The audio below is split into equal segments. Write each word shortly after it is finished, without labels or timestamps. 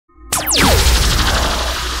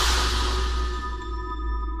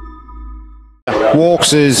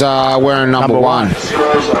Walks is wearing number one.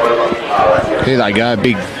 Here they go,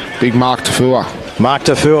 big Mark Tafua. Mark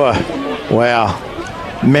Tafua. Wow.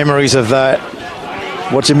 Memories of that.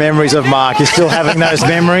 What's your memories of Mark? You're still having those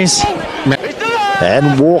memories?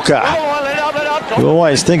 And Walker. You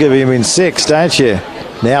always think of him in 6, don't you?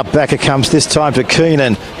 Now back it comes this time to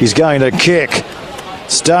Keenan. He's going to kick.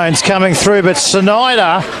 Stone's coming through, but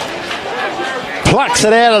Snyder plucks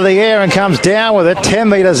it out of the air and comes down with it 10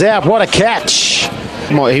 metres out. What a catch.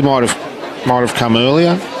 He might have come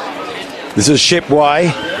earlier. This is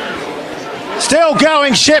Shipway. Still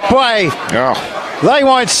going Shipway. Oh. They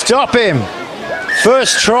won't stop him.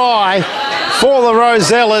 First try for the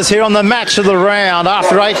Rosellas here on the match of the round.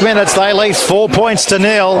 After 8 minutes, they lead 4 points to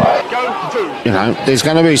 0. You know, there's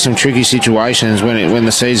going to be some tricky situations when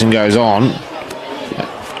the season goes on.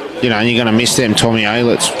 You know, you're going to miss them Tommy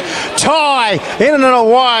Aylets. Ty in and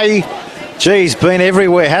away. Geez, been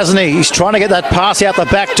everywhere, hasn't he? He's trying to get that pass out the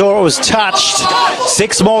back door. It was touched.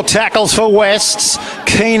 6 more tackles for Wests.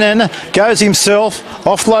 Keenan goes himself,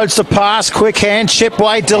 offloads the pass, quick hand.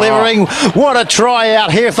 Shipway delivering. Oh. What a try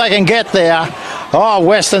out here if they can get there. Oh,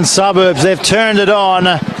 Western Suburbs, they've turned it on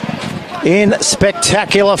in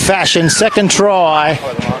spectacular fashion. Second try.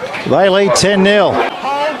 They lead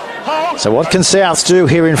 10-0. So what can Souths do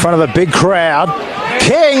here in front of a big crowd?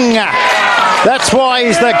 King! That's why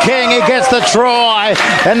he's the king. He gets the try,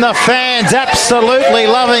 and the fans absolutely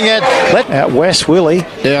loving it. Out west, Willie.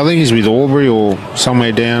 Yeah, I think he's with Albury or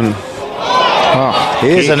somewhere down. Oh,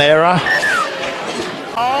 here's an error.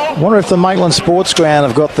 I wonder if the Maitland Sports Ground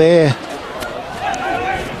have got their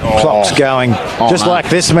clocks going. Just like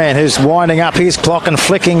this man who's winding up his clock and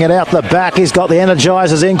flicking it out the back. He's got the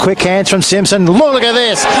energizers in. Quick hands from Simpson. Look at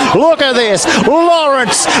this. Look at this.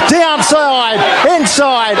 Lawrence downside,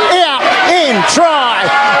 inside, out, in, try.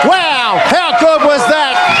 Wow, how good was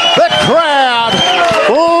that? The crowd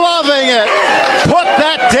loving it. Put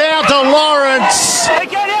that down to Lawrence.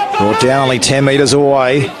 Brought down only 10 metres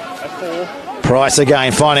away. Price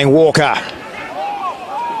again finding Walker.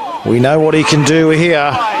 We know what he can do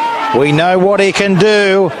here. We know what he can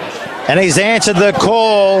do. And he's answered the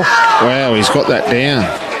call. Wow, he's got that down.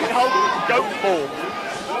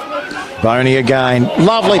 Boney again.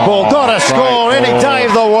 Lovely ball. Got to score any day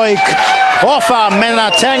of the week. Offa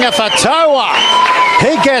Menatanga Fatoa.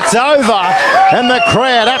 He gets over. And the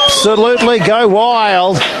crowd absolutely go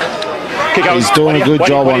wild. He's doing a good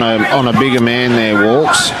job on a bigger man there,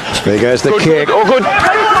 Walks. There goes the kick. All good.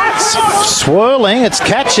 Swirling, it's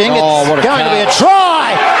catching, it's going to be a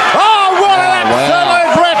try! Oh, what an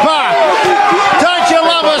absolute ripper! Don't you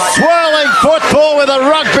love a swirling football with a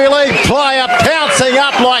rugby league player pouncing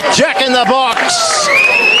up like Jack in the Box?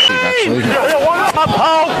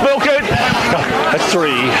 Milk it. That's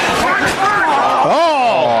 3.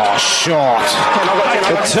 Oh, shot.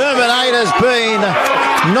 The Terminator's been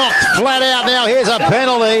knocked flat out now. Here's a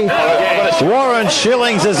penalty. Warren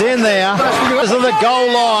Shillings is in there. This is the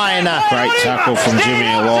goal line. Great tackle from Jimmy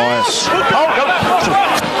Elias.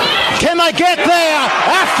 Can they get there?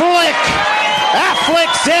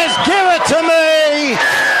 Affleck says, give it to me.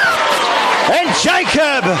 And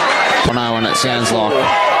Jacob. I know, and it sounds like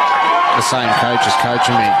the same coach is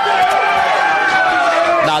coaching me.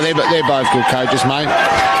 No, they're both good coaches, mate.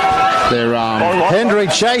 They're Hendry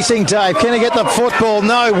chasing Dave. Can he get the football?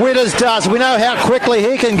 No, Witters does. We know how quickly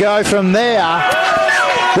he can go from there.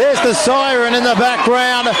 There's the siren in the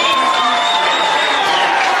background.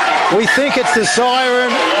 We think it's the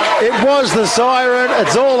siren. It was the siren.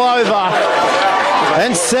 It's all over.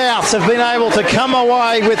 And Souths have been able to come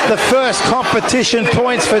away with the first competition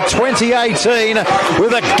points for 2018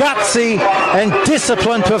 with a gutsy and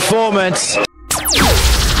disciplined performance.